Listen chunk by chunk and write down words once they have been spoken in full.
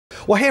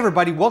Well, hey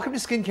everybody, welcome to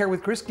Skincare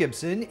with Chris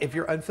Gibson. If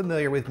you're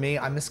unfamiliar with me,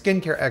 I'm a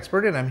skincare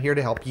expert and I'm here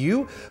to help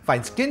you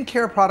find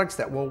skincare products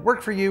that will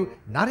work for you,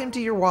 not empty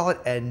your wallet,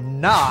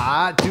 and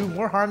not do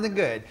more harm than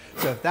good.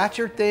 So if that's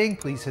your thing,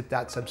 please hit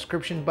that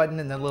subscription button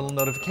and the little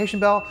notification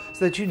bell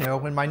so that you know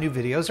when my new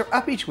videos are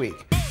up each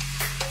week.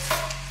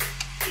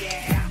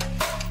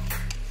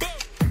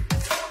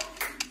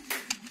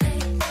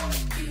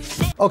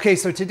 Okay,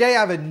 so today I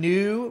have a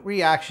new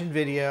reaction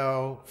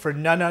video for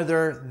none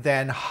other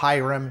than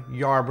Hyram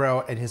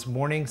Yarbrough and his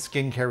morning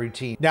skincare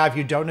routine. Now, if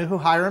you don't know who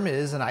Hyram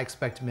is, and I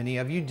expect many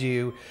of you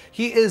do,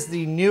 he is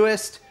the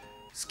newest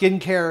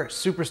skincare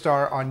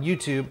superstar on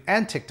YouTube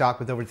and TikTok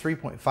with over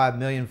 3.5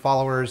 million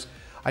followers.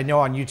 I know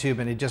on YouTube,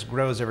 and it just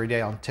grows every day.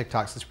 On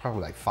TikTok, so it's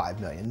probably like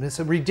 5 million. It's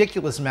a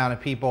ridiculous amount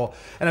of people.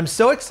 And I'm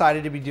so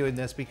excited to be doing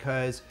this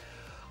because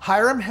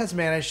Hyram has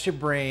managed to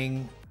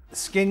bring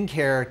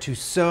skincare to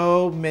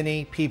so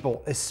many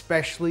people,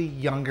 especially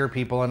younger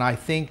people. And I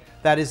think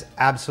that is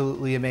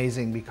absolutely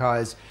amazing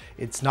because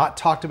it's not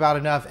talked about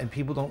enough and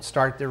people don't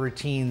start their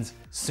routines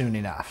soon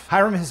enough.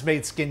 Hyram has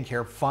made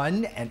skincare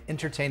fun and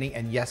entertaining.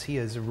 And yes, he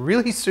is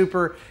really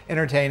super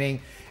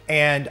entertaining.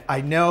 And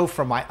I know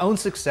from my own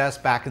success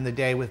back in the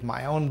day with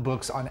my own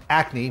books on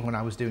acne when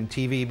I was doing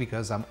TV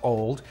because I'm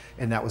old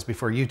and that was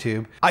before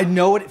YouTube. I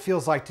know what it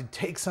feels like to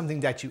take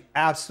something that you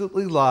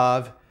absolutely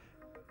love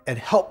and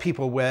help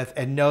people with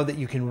and know that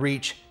you can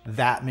reach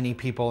that many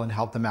people and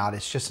help them out.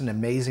 It's just an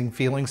amazing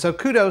feeling. So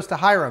kudos to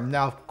Hyram.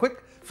 Now,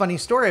 quick funny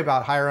story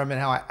about Hyram and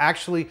how I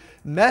actually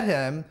met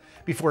him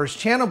before his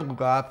channel blew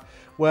up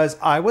was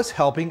I was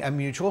helping a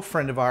mutual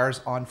friend of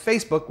ours on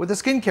Facebook with a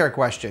skincare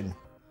question.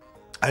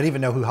 I didn't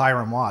even know who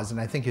Hyram was,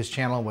 and I think his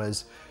channel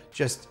was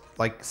just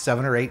like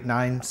 7 or 8,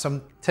 9,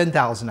 some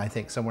 10,000, I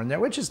think, somewhere in there,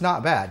 which is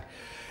not bad.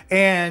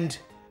 And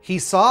he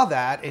saw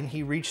that and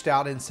he reached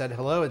out and said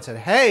hello and said,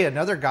 hey,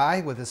 another guy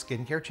with a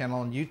skincare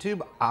channel on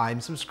YouTube, I'm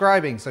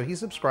subscribing. So he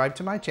subscribed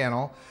to my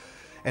channel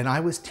and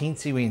I was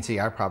teensy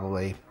weensy. I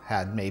probably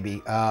had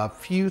maybe a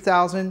few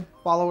thousand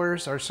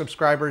followers or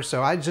subscribers.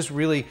 So I was just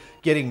really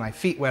getting my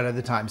feet wet at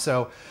the time.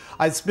 So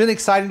it's been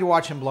exciting to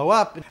watch him blow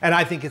up. And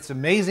I think it's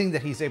amazing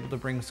that he's able to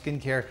bring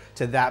skincare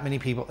to that many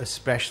people,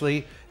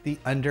 especially the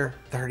under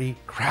 30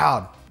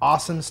 crowd.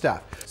 Awesome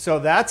stuff. So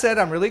that said,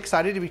 I'm really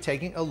excited to be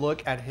taking a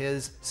look at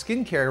his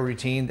skincare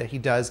routine that he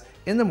does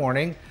in the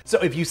morning. So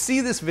if you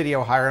see this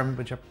video, Hyram,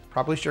 which I'm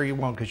probably sure you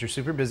won't because you're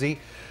super busy,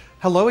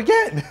 hello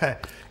again.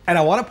 And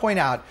I want to point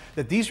out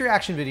that these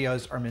reaction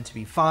videos are meant to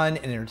be fun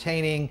and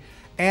entertaining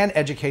and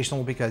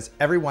educational because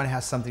everyone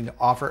has something to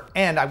offer.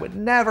 And I would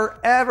never,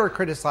 ever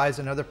criticize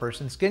another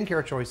person's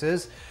skincare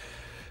choices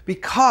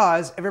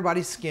because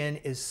everybody's skin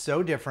is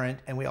so different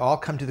and we all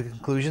come to the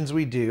conclusions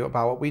we do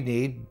about what we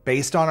need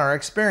based on our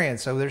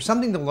experience. So there's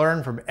something to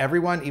learn from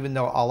everyone, even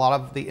though a lot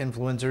of the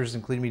influencers,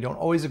 including me, don't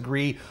always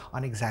agree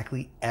on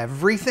exactly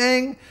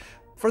everything.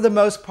 For the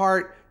most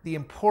part, the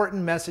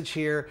important message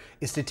here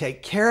is to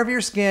take care of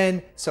your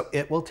skin so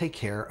it will take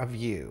care of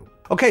you.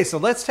 Okay, so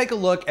let's take a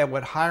look at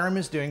what Hyram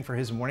is doing for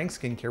his morning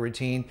skincare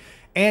routine.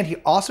 And he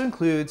also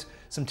includes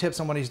some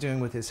tips on what he's doing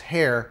with his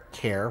hair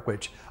care,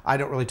 which I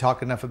don't really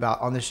talk enough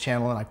about on this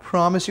channel. And I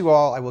promise you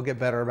all I will get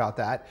better about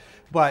that.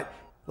 But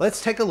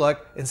let's take a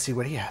look and see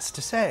what he has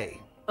to say.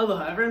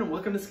 Aloha everyone, and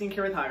welcome to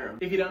Skincare with Hyram.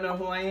 If you don't know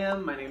who I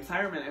am, my name is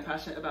Hyram and I'm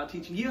passionate about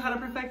teaching you how to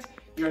perfect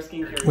your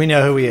skincare routine. We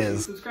know who he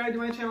is. Subscribe to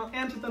my channel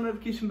and hit the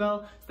notification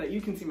bell so that you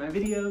can see my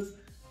videos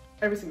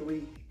every single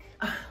week.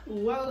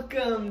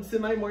 Welcome to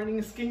my morning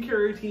skincare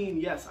routine.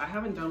 Yes, I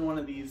haven't done one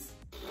of these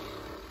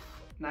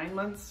 9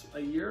 months, a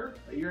year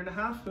and a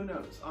half, who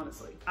knows,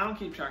 honestly. I don't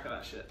keep track of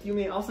that shit. You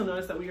may also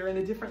notice that we are in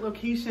a different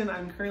location.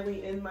 I'm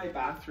currently in my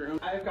bathroom.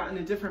 I've gotten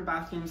a different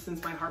bathroom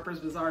since my Harper's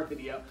Bazaar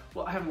video.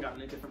 Well, I haven't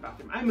gotten a different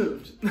bathroom, I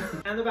moved.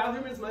 And the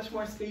bathroom is much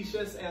more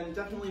spacious and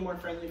definitely more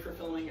friendly for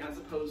filming as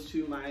opposed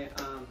to my,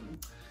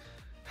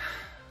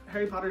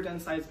 Harry Potter den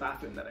sized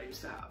bathroom that I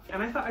used to have.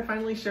 And I thought I'd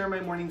finally share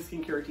my morning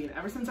skincare routine.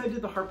 Ever since I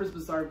did the Harper's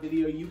Bazaar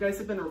video, you guys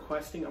have been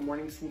requesting a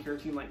morning skincare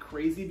routine like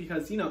crazy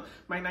because, you know,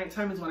 my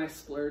nighttime is when I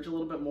splurge a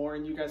little bit more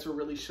and you guys were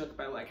really shook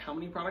by like how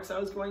many products I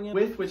was going in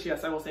with, which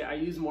yes, I will say I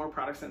use more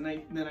products at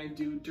night than I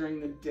do during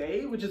the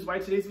day, which is why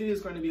today's video is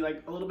going to be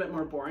like a little bit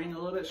more boring, a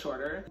little bit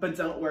shorter, but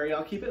don't worry,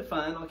 I'll keep it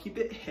fun, I'll keep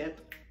it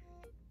hip.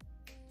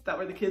 Is that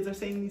what the kids are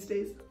saying these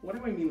days? What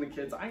do I mean the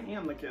kids? I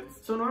am the kids.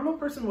 So a normal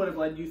person would have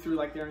led you through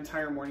like their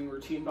entire morning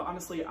routine, but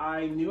honestly,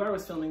 I knew I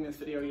was filming this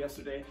video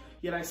yesterday,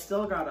 yet I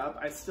still got up,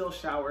 I still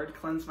showered,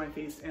 cleansed my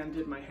face, and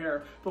did my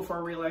hair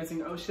before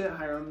realizing, oh shit,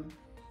 Hyram,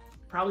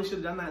 probably should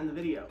have done that in the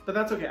video. But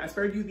that's okay, I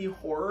spared you the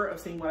horror of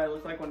seeing what I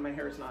look like when my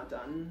hair is not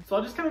done. So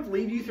I'll just kind of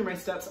lead you through my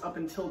steps up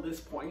until this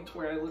point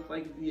where I look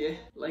like, yeah,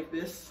 like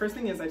this. First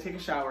thing is I take a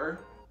shower,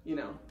 you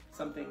know,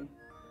 something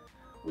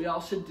we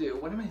all should do.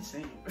 What am I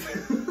saying?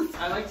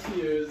 I like to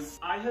use,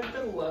 I have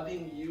been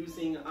loving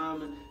using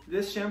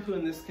this shampoo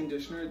and this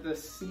conditioner, the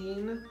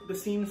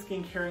Scene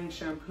Skin Caring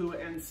Shampoo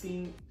and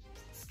Scene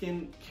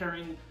skin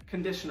caring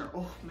conditioner.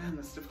 Oh man,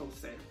 that's difficult to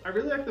say. I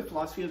really like the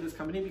philosophy of this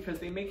company because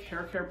they make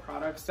hair care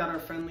products that are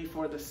friendly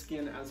for the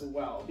skin as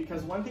well.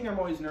 Because one thing I'm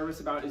always nervous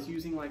about is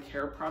using like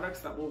hair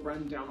products that will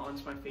run down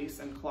onto my face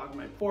and clog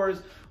my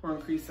pores or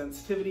increase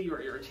sensitivity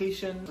or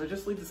irritation or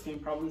just lead to skin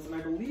problems. And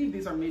I believe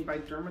these are made by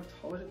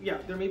dermatologists. Yeah,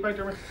 they're made by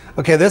dermatologists.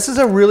 Okay, this is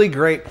a really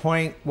great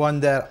point, one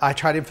that I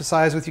try to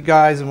emphasize with you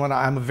guys and one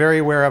I'm very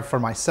aware of for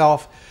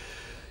myself.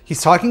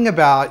 He's talking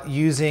about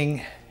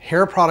using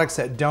hair products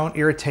that don't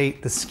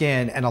irritate the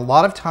skin, and a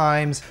lot of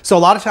times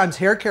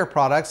hair care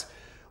products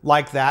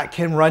like that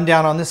can run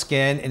down on the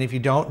skin, and if you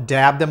don't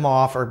dab them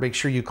off or make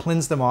sure you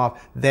cleanse them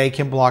off, they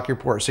can block your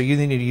pores. So you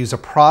need to use a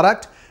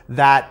product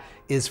that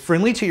is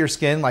friendly to your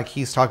skin, like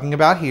he's talking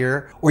about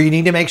here, or you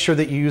need to make sure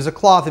that you use a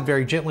cloth and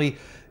very gently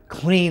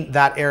clean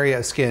that area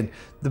of skin.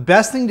 The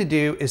best thing to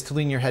do is to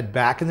lean your head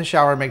back in the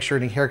shower and make sure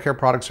any hair care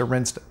products are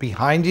rinsed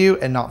behind you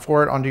and not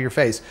forward onto your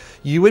face.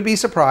 You would be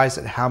surprised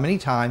at how many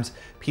times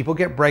people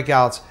get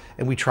breakouts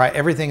and we try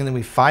everything and then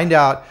we find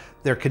out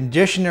their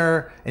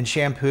conditioner and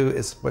shampoo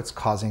is what's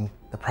causing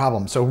the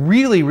problem. So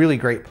really, really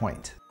great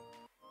point.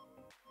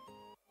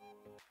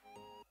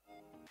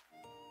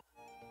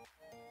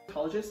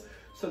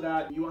 So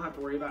that you won't have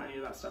to worry about any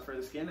of that stuff for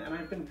the skin, and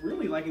I've been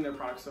really liking their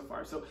products so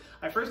far. So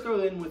I first go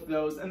in with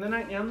those, and then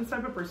I am the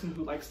type of person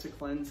who likes to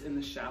cleanse in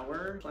the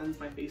shower, cleanse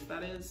my face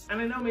that is. And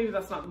I know maybe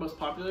that's not the most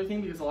popular thing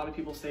because a lot of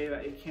people say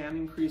that it can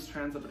increase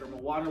transepidermal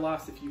water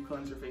loss if you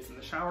cleanse your face in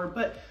the shower,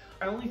 but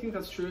I only think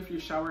that's true if you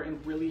shower in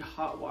really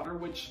hot water,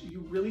 which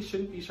you really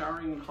shouldn't be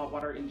showering in hot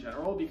water in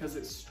general because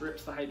it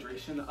strips the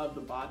hydration of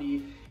the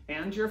body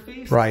and your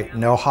face. Right,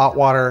 no hot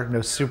water,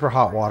 no super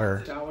hot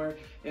water. Shower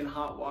in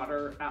hot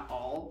water at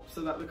all so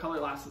that the color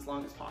lasts as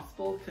long as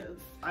possible, because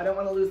I don't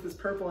want to lose this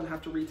purple and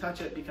have to retouch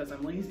it because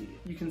I'm lazy.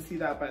 You can see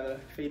that by the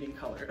fading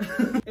color.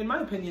 In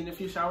my opinion, if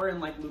you shower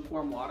in like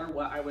lukewarm water,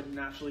 what I would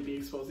naturally be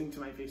exposing to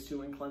my face to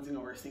when cleansing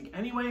over a sink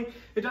anyway,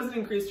 it doesn't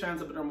increase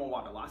transepidermal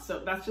water loss. So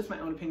that's just my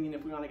own opinion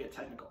if we want to get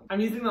technical.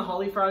 I'm using the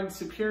Holifrog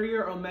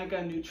Superior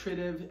Omega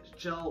Nutritive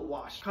Gel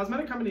Wash.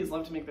 Cosmetic companies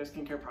love to make their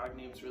skincare product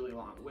names really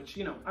long, which,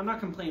 you know, I'm not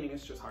complaining,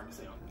 it's just hard to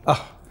say on.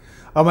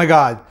 Oh my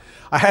God.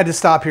 I had to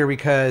stop here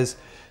because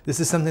this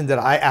is something that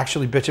I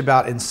actually bitch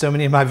about in so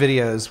many of my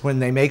videos when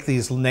they make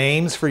these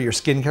names for your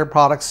skincare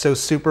products so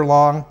super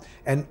long.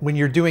 And when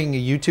you're doing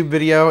a YouTube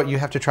video, you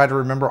have to try to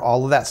remember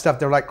all of that stuff.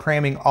 They're like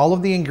cramming all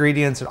of the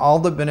ingredients and all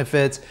the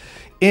benefits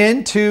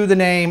into the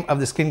name of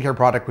the skincare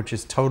product, which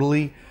is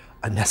totally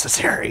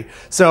unnecessary.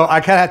 So I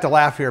kind of have to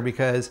laugh here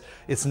because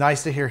it's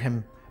nice to hear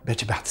him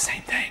bitch about the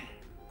same thing.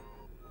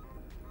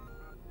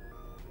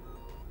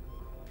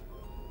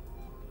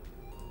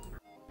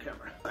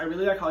 I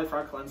really like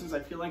Holifrog cleansers. I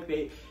feel like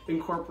they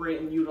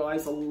incorporate and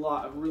utilize a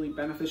lot of really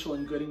beneficial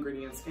and good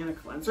ingredients in a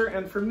cleanser.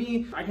 And for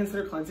me, I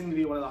consider cleansing to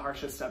be one of the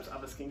harshest steps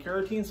of a skincare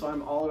routine. So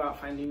I'm all about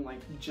finding like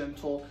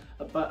gentle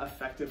but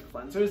effective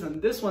cleansers.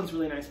 And this one's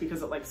really nice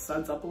because it like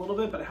suds up a little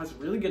bit, but it has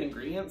really good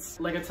ingredients,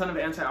 like a ton of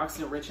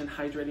antioxidant rich and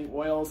hydrating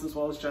oils, as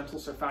well as gentle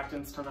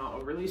surfactants to not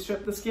overly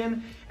strip the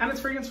skin. And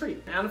it's fragrance free.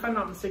 And if I'm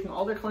not mistaken,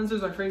 all their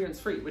cleansers are fragrance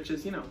free, which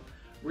is, you know,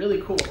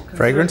 really cool.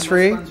 Fragrance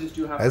free?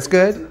 That's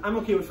good. And I'm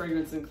okay with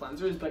fragrance in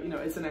cleansers, but you know,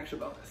 it's an extra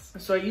bonus.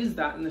 So I use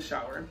that in the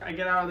shower. I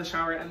get out of the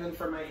shower, and then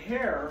for my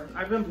hair,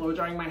 I've been blow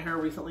drying my hair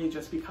recently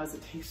just because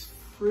it takes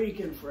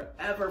freaking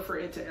forever for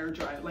it to air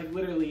dry. Like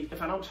literally,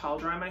 if I don't towel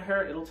dry my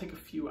hair, it'll take a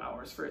few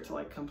hours for it to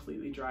like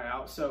completely dry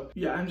out. So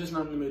yeah, I'm just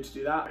not in the mood to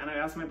do that. And I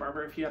asked my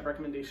barber if he had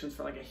recommendations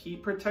for like a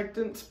heat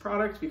protectant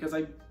product because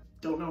I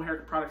don't know hair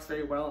products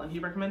very well, and he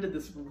recommended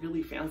this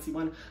really fancy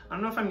one. I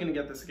don't know if I'm gonna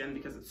get this again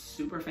because it's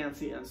super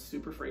fancy and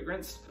super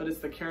fragranced, but it's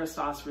the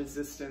Kerastase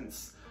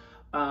Resistance,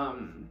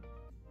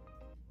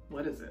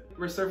 what is it?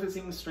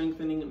 Resurfacing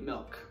Strengthening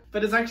Milk.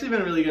 But it's actually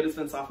been really good. It's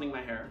been softening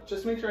my hair.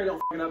 Just make sure I don't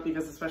f it up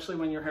because especially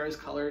when your hair is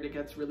colored, it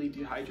gets really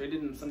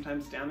dehydrated and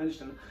sometimes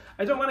damaged, and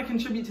I don't want to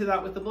contribute to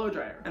that with the blow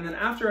dryer. And then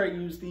after I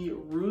use the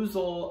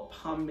Roussel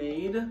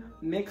pomade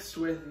mixed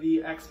with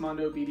the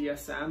X-Mondo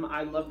BDSM,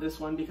 I love this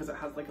one because it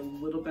has like a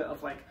little bit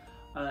of like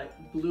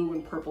blue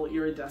and purple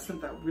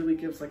iridescent that really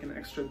gives like an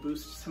extra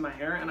boost to my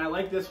hair. And I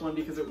like this one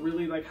because it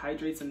really like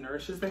hydrates and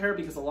nourishes the hair,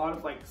 because a lot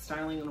of like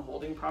styling and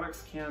holding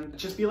products can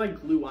just be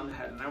like glue on the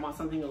head, and I want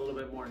something a little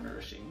bit more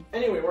nourishing.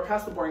 Anyway, we're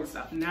past the boring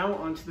stuff. Now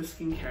on to the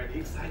skincare, the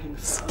exciting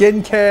stuff.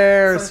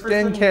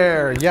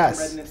 Skincare,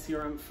 yes. Redness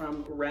serum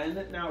from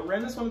REN. Now,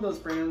 REN is one of those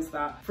brands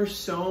that for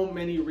so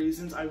many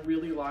reasons I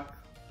really like.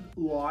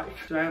 Do I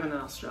have an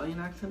Australian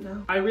accent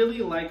now? I really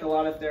like a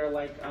lot of their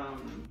like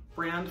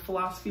brand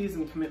philosophies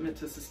and commitment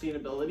to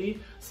sustainability.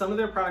 Some of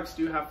their products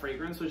do have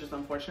fragrance, which is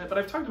unfortunate, but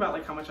I've talked about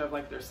like how much I've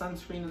liked their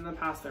sunscreen in the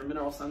past, their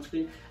mineral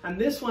sunscreen, and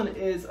this one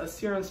is a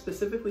serum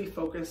specifically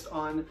focused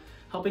on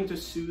helping to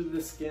soothe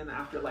the skin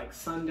after like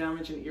sun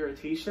damage and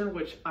irritation,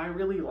 which I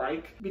really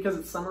like because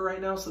it's summer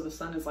right now, so the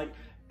sun is like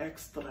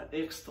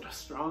extra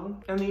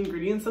strong. And the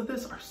ingredients of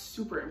this are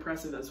super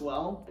impressive as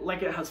well.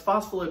 Like, it has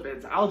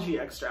phospholipids, algae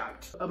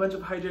extract, a bunch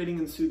of hydrating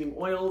and soothing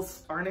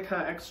oils,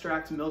 arnica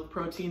extract, milk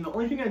protein. The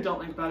only thing I don't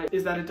like about it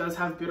is that it does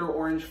have bitter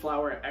orange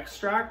flower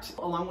extract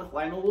along with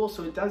linalool,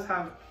 so it does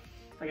have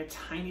like a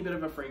tiny bit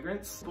of a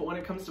fragrance. But when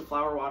it comes to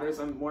flower waters,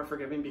 I'm more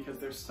forgiving because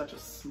there's such a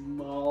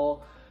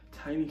small,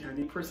 tiny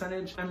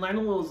percentage, and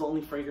linalool is the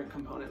only fragrant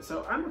component,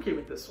 so I'm okay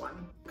with this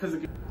one.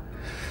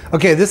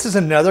 Okay, this is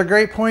another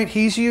great point.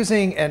 He's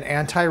using an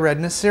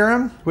anti-redness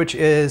serum, which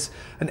is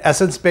an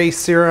essence-based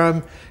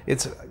serum.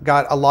 It's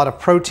got a lot of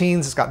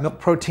proteins. It's got milk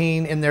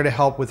protein in there to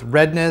help with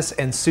redness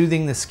and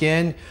soothing the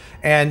skin,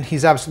 and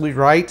he's absolutely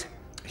right.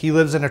 He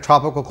lives in a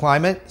tropical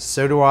climate,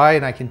 so do I,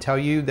 and I can tell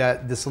you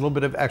that this little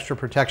bit of extra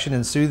protection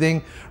and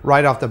soothing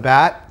right off the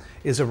bat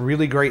is a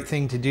really great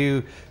thing to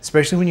do,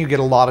 especially when you get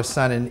a lot of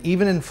sun. And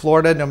even in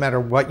Florida, no matter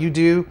what you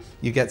do,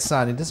 you get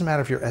sun. It doesn't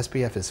matter if your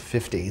SPF is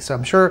 50. So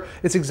I'm sure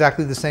it's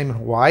exactly the same in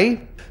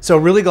Hawaii. So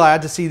really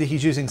glad to see that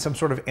he's using some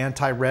sort of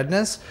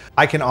anti-redness.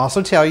 I can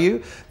also tell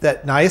you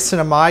that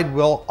niacinamide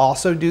will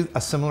also do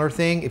a similar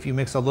thing. If you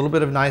mix a little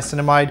bit of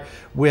niacinamide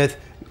with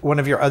one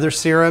of your other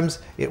serums,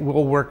 it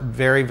will work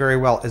very, very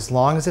well, as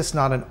long as it's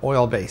not an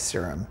oil-based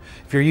serum.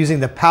 If you're using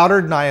the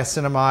powdered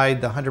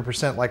niacinamide, the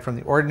 100% like from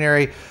The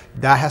Ordinary,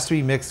 that has to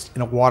be mixed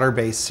in a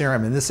water-based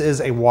serum. And this is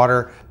a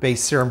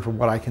water-based serum from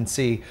what I can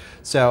see.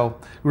 So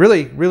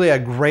really, really a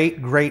great,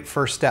 great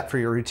first step for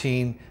your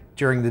routine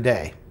during the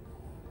day.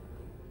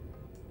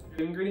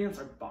 The ingredients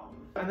are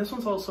bomb. And this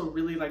one's also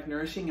really like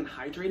nourishing and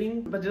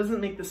hydrating, but it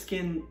doesn't make the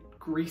skin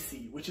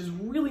greasy, which is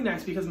really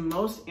nice because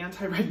most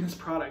anti-redness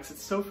products,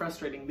 it's so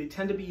frustrating. They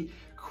tend to be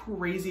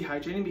crazy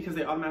hydrating because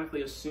they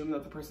automatically assume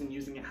that the person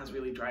using it has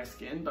really dry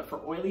skin. But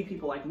for oily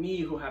people like me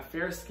who have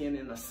fair skin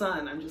in the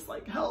sun, I'm just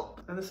like, help.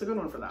 And this is a good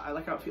one for that. I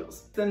like how it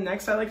feels. Then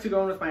next, I like to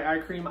go in with my eye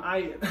cream.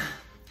 I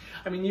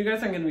mean, you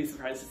guys aren't gonna be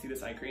surprised to see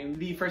this eye cream.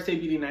 The First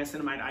Aid Beauty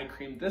Niacinamide Eye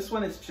Cream. This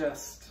one is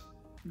just,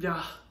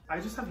 yeah. I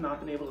just have not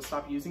been able to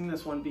stop using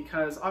this one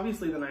because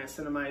obviously the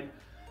niacinamide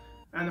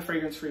and the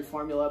fragrance-free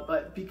formula,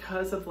 but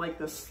because of like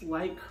the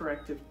slight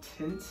corrective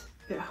tint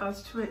it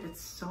has to it,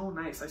 it's so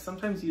nice. I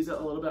sometimes use it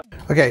a little bit.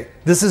 Okay,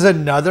 this is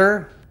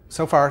another,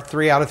 so far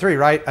 3 out of 3,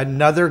 right?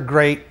 Another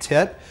great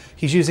tip.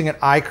 He's using an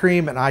eye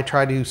cream, and I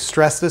try to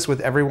stress this with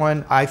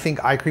everyone. I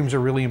think eye creams are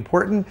really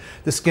important.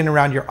 The skin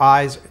around your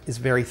eyes is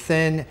very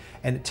thin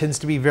and it tends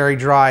to be very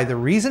dry. The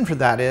reason for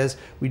that is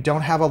we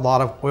don't have a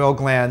lot of oil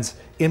glands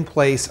in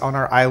place on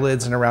our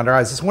eyelids and around our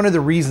eyes. It's one of the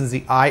reasons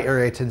the eye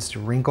area tends to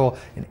wrinkle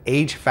and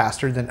age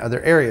faster than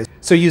other areas.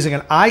 So using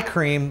an eye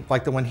cream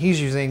like the one he's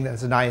using,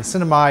 that's a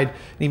niacinamide,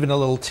 and even a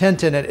little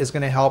tint in it, is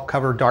gonna help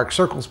cover dark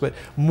circles. But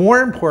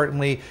more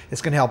importantly,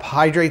 it's gonna help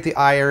hydrate the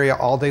eye area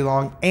all day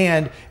long,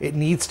 and it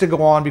needs to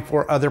go on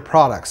before other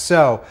products.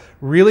 So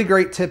really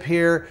great tip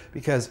here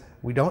because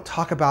we don't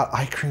talk about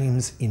eye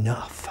creams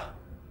enough.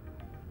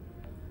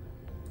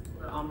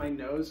 On my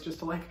nose just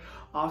to like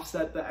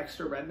offset the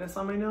extra redness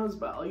on my nose,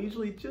 but I'll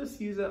usually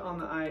just use it on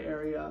the eye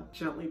area,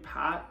 gently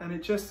pat, and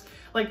it just,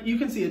 like, you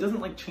can see it doesn't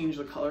like change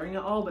the coloring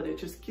at all, but it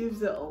just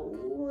gives it a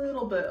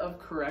little bit of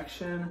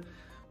correction.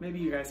 Maybe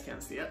you guys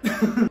can't see it.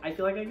 I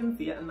feel like I can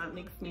see it and that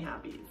makes me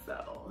happy.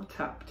 So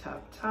tap,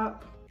 tap,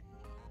 tap,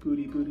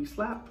 booty, booty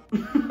slap.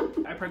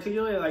 I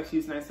particularly like to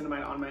use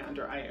niacinamide on my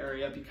under eye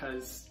area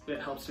because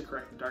it helps to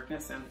correct the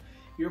darkness, and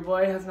your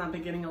boy has not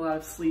been getting a lot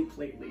of sleep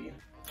lately.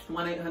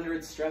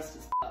 1-800 stressed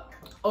as fuck.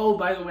 Oh,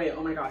 by the way,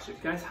 oh my gosh, if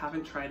you guys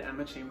haven't tried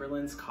Emma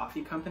Chamberlain's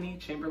coffee company,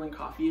 Chamberlain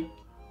Coffee,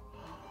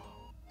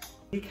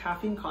 the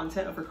caffeine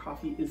content of her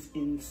coffee is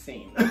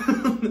insane.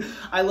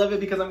 I love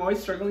it because I'm always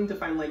struggling to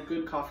find like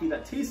good coffee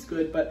that tastes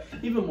good, but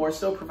even more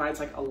so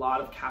provides like a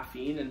lot of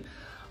caffeine. And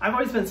I've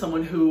always been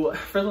someone who,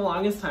 for the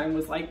longest time,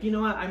 was like, you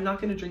know what, I'm not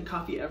gonna drink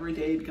coffee every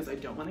day because I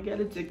don't wanna get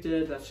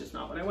addicted. That's just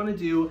not what I wanna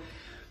do.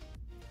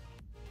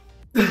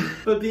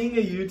 But being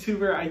a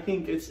YouTuber, I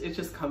think it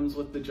just comes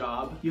with the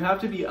job. You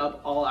have to be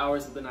up all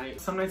hours of the night.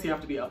 Some nights you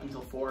have to be up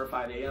until 4 or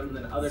 5 a.m. and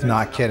then other nights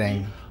not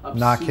kidding.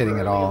 Not kidding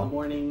at all. In the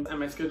morning, and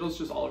my schedule's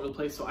just all over the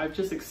place. So I've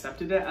just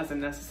accepted it as a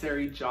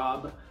necessary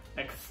job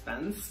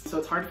expense. So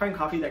it's hard to find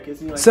coffee that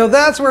gives me like. So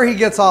that's where he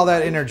gets all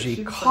that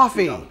energy.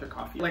 Coffee.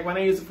 Like when I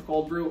use it for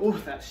cold brew, oh,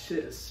 that shit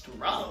is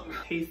strong.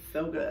 Tastes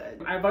so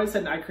good. I've always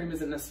said eye cream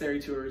isn't necessary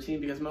to a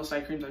routine because most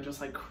eye creams are just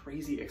like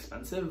crazy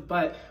expensive.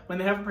 But when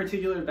they have a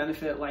particular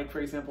benefit, like for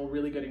example,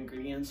 really good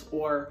ingredients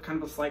or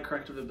kind of a slight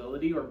corrective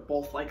ability, or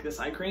both like this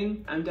eye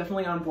cream, I'm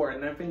definitely on board.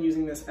 And I've been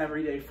using this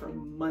every day for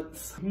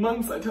months.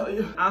 Months, I tell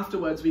you.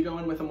 Afterwards, we go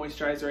in with a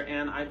moisturizer,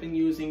 and I've been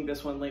using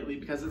this one lately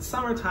because it's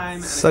summertime.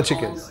 And such a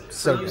good,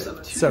 so good.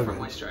 Of two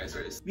different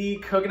moisturizers. The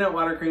Coconut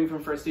Water Cream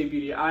from First Aid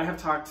Beauty. I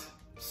have talked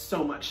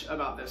so much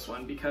about this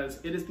one because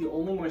it is the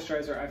only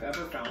moisturizer I've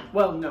ever found.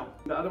 Well, no,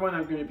 the other one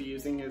I'm going to be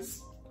using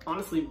is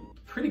honestly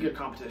pretty good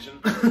competition.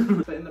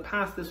 But in the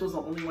past, this was the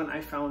only one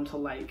I found to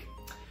like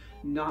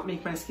not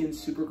make my skin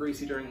super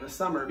greasy during the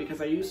summer,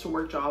 because I used to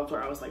work jobs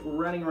where I was like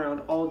running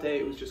around all day.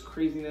 It was just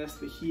craziness.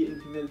 The heat and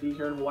humidity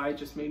here in Hawaii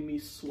just made me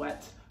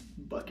sweat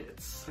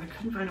buckets. I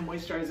couldn't find a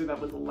moisturizer that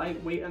was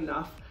lightweight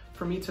enough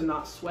for me to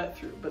not sweat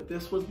through, but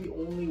this was the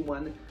only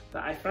one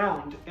that I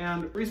found.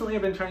 And recently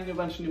I've been trying a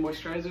bunch of new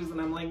moisturizers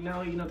and I'm like,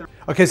 no, you know, they're...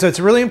 Okay, so it's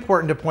really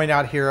important to point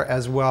out here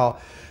as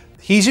well.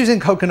 He's using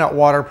coconut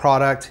water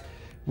product,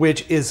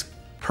 which is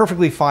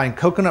perfectly fine.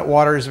 Coconut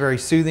water is very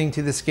soothing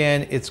to the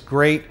skin. It's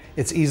great.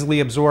 It's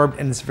easily absorbed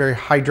and it's very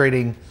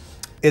hydrating.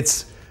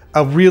 It's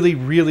a really,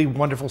 really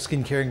wonderful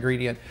skincare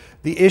ingredient.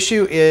 The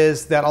issue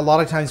is that a lot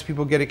of times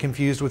people get it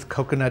confused with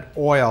coconut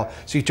oil.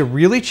 So you have to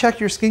really check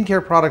your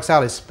skincare products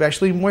out,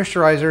 especially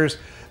moisturizers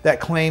that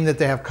claim that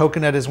they have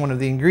coconut as one of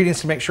the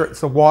ingredients, to make sure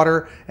it's the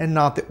water and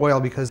not the oil,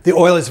 because the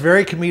oil is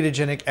very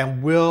comedogenic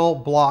and will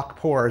block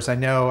pores. I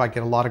know I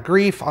get a lot of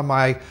grief on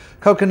my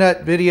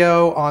coconut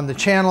video on the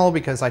channel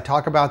because I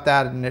talk about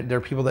that, and there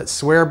are people that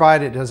swear by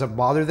it. It doesn't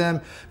bother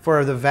them.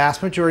 For the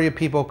vast majority of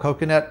people,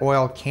 coconut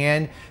oil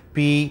can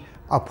be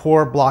a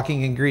pore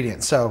blocking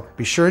ingredient. So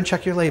be sure and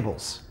check your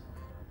labels.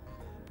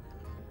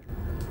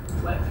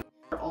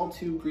 They're all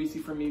too greasy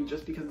for me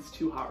just because it's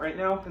too hot right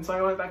now. And so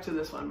I went back to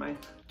this one, my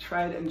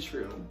tried and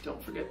true.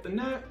 Don't forget the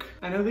neck.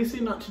 I know they say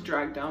not to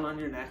drag down on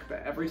your neck,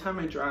 but every time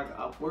I drag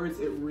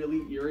upwards, it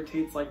really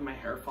irritates like my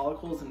hair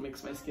follicles and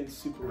makes my skin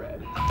super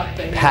red.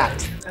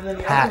 Pat. And then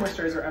the other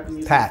moisturizer I've been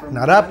using pat,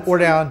 not up or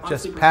down,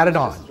 just pat it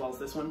on. As well as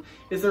this one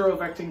is the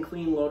Rovectin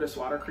Clean Lotus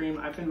Water Cream.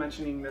 I've been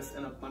mentioning this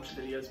in a bunch of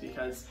videos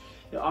because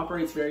it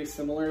operates very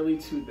similarly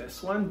to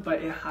this one,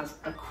 but it has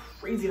a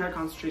crazy high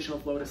concentration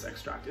of lotus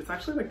extract. It's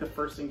actually like the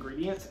first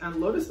ingredient, and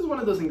lotus is one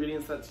of those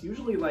ingredients that's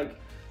usually like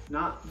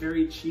not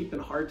very cheap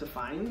and hard to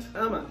find.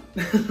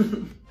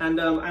 And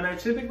I've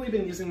typically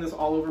been using this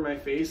all over my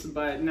face,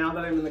 but now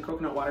that I'm in the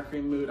coconut water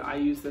cream mood, I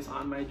use this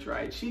on my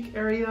dry cheek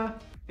area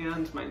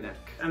and my neck.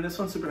 And this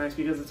one's super nice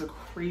because it's a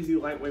crazy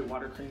lightweight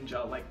water cream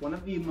gel, like one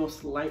of the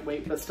most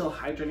lightweight but still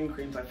hydrating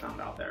creams I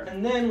found out there.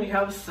 And then we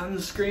have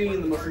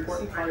sunscreen, the most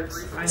important part.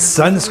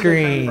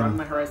 Sunscreen. Broaden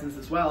my horizons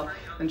as well,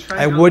 and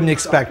I wouldn't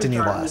expect any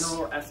less.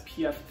 Mineral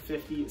SPF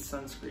 50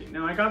 sunscreen.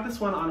 Now I got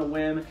this one on a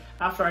whim.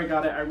 After I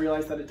got it, I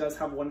realized that it does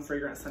have one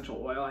fragrant essential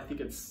oil. I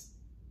think it's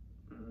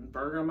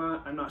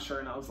bergamot. I'm not sure,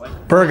 and I was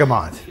like,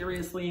 bergamot.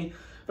 Seriously.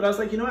 But I was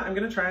like, you know what, I'm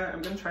gonna try it.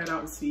 I'm gonna try it out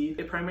and see.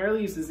 It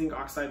primarily uses zinc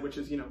oxide, which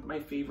is, you know, my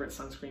favorite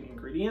sunscreen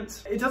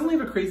ingredient. It doesn't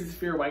leave a crazy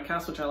severe white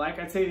cast, which I like.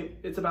 I'd say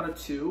it's about a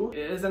 2. It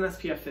is an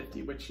SPF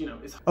 50, which, you know,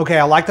 is... Okay,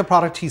 I like the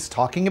product he's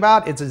talking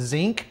about. It's a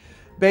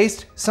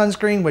zinc-based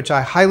sunscreen, which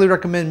I highly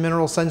recommend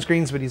mineral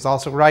sunscreens, but he's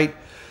also right.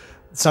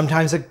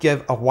 Sometimes it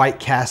give a white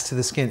cast to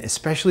the skin,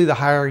 especially the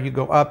higher you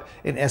go up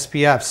in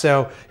SPF.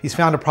 So he's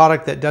found a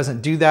product that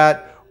doesn't do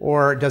that,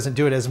 or doesn't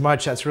do it as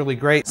much. That's really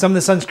great. Some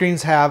of the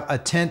sunscreens have a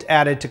tint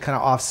added to kind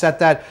of offset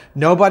that.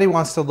 Nobody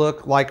wants to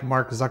look like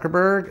Mark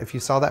Zuckerberg. If you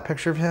saw that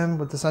picture of him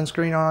with the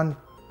sunscreen on,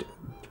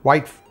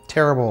 white,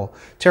 terrible,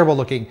 terrible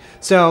looking.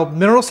 So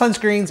mineral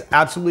sunscreens,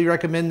 absolutely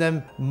recommend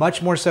them,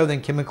 much more so than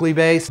chemically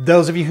based.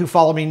 Those of you who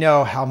follow me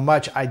know how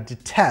much I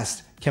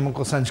detest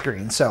chemical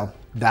sunscreen. So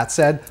that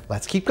said,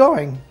 let's keep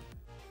going.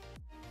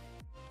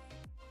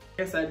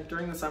 Like I said,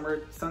 during the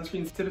summer,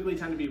 sunscreens typically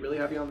tend to be really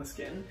heavy on the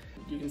skin.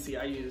 You can see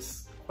I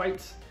use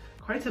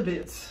quite a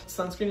bit.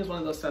 Sunscreen is one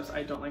of those steps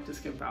I don't like to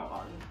skimp out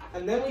on.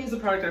 And then we use a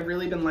product I've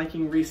really been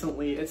liking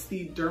recently. It's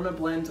the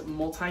DermaBlend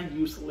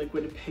Multi-Use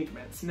Liquid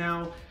Pigments.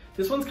 Now,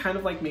 this one's kind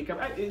of like makeup.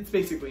 It's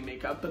basically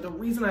makeup, but the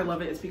reason I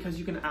love it is because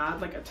you can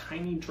add like a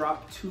tiny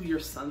drop to your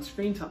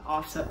sunscreen to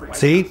offset the white.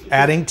 See,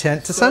 adding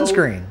tint to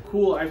sunscreen.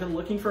 Cool. I've been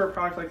looking for a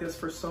product like this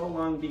for so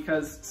long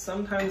because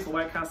sometimes the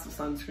white cast of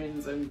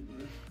sunscreens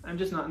I'm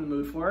just not in the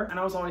mood for. And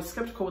I was always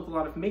skeptical with a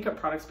lot of makeup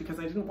products because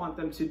I didn't want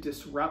them to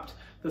disrupt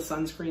the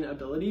sunscreen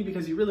ability,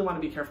 because you really want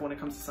to be careful when it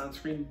comes to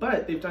sunscreen.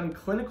 But they've done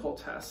clinical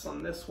tests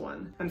on this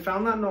one and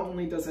found that not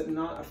only does it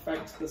not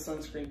affect the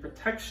sunscreen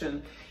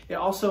protection, it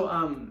also,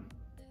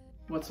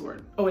 what's the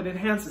word? Oh, it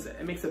enhances it.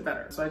 It makes it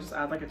better. So I just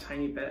add like a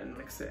tiny bit and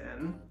mix it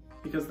in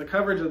because the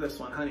coverage of this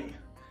one, honey,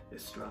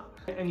 is strong.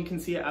 And you can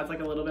see it adds like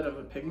a little bit of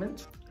a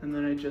pigment, and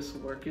then I just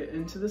work it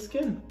into the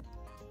skin.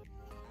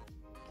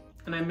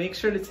 And I make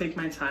sure to take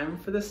my time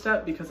for this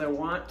step because I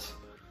want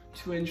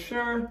to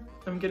ensure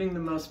I'm getting the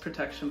most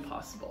protection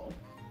possible.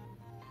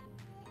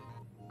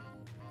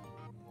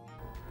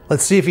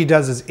 Let's see if he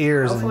does his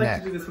ears and the neck. I also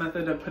like to do this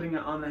method of putting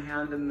it on the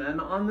hand and then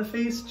on the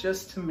face,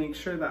 just to make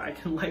sure that I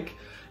can like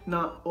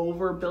not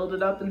over build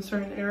it up in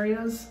certain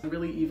areas and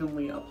really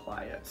evenly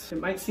apply it. It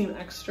might seem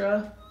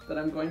extra that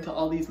I'm going to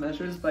all these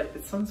measures, but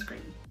it's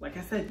sunscreen. Like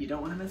I said, you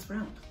don't want to mess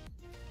around.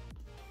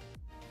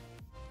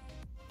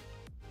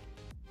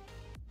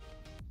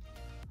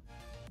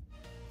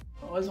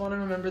 Always want to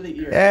remember the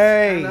ears.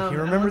 Hey, you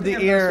remembered the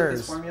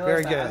ears.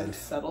 Very good. It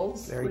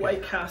settles. The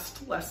white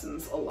cast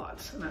lessens a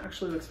lot, and it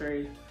actually looks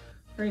very,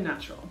 very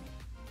natural.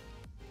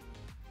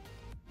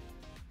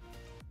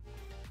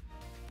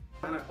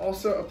 And I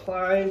also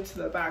apply to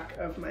the back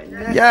of my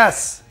neck.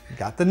 Yes,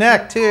 got the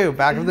neck too.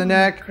 Back of the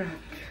neck,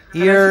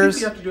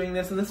 ears. And after doing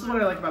this, and this is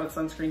what I like about a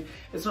sunscreen,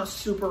 it's not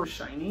super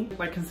shiny.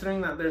 Like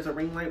considering that there's a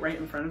ring light right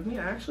in front of me,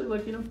 I actually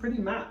look, you know,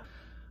 pretty matte.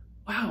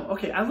 Wow,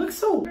 okay, I look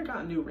so, I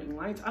got new ring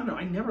lights. I don't know,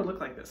 I never look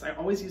like this. I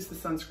always use the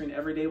sunscreen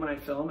every day when I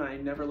film and I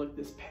never look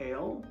this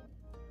pale.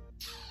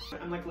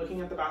 I'm like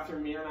looking at the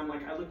bathroom mirror and I'm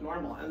like, I look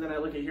normal. And then I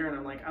look at here and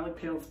I'm like, I look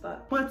pale as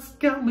fuck. What's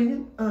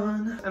going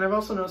on? And I've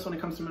also noticed when it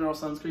comes to mineral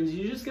sunscreens,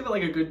 you just give it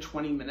like a good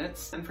 20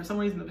 minutes. And for some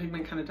reason the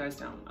pigment kind of dies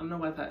down. I don't know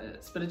what that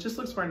is, but it just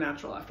looks more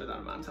natural after that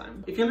amount of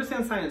time. If you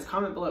understand science,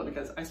 comment below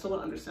because I still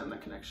don't understand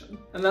that connection.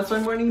 And that's my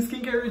morning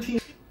skincare routine.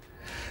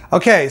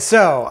 Okay,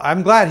 so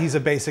I'm glad he's a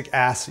basic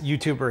ass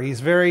YouTuber. He's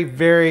very,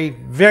 very,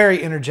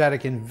 very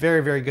energetic and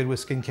very, very good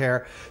with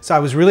skincare. So I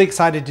was really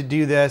excited to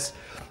do this.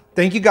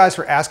 Thank you guys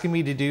for asking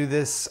me to do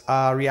this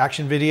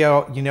reaction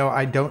video. You know,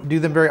 I don't do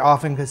them very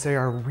often because they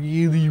are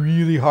really,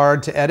 really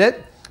hard to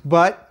edit.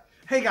 But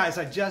hey guys,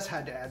 I just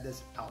had to add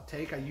this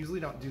outtake. I usually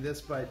don't do this,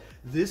 but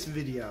this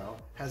video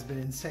has been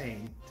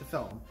insane to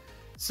film.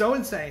 So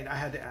insane, I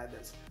had to add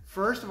this.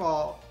 First of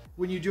all,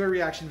 when you do a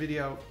reaction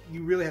video,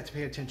 you really have to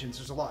pay attention. So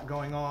there's a lot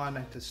going on.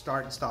 I have to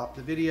start and stop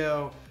the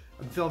video.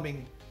 I'm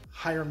filming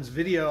Hyram's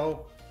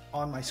video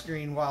on my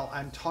screen while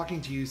I'm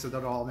talking to you so that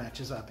it all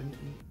matches up, and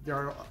there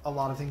are a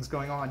lot of things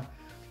going on.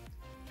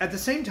 At the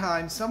same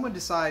time, someone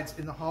decides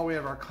in the hallway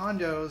of our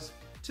condos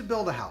to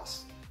build a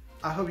house.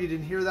 I hope you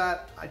didn't hear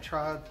that. I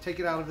tried to take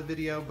it out of the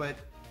video, but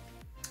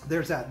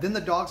there's that. Then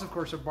the dogs, of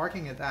course, are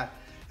barking at that.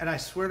 And I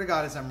swear to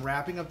God, as I'm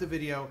wrapping up the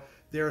video,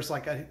 there's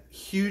like a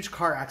huge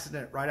car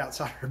accident right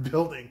outside our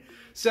building.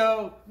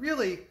 So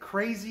really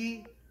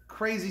crazy,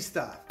 crazy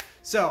stuff.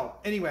 So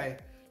anyway,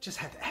 just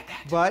had to add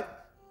that. But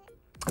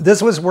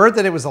this was worth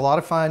it. It was a lot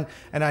of fun.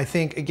 And I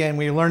think, again,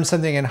 we learned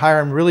something, and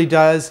Hyram really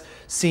does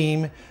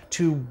seem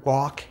to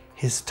walk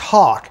his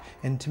talk.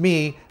 And to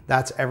me,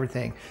 that's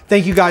everything.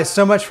 Thank you guys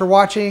so much for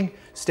watching.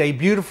 Stay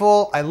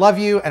beautiful. I love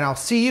you. And I'll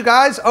see you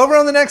guys over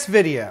on the next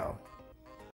video.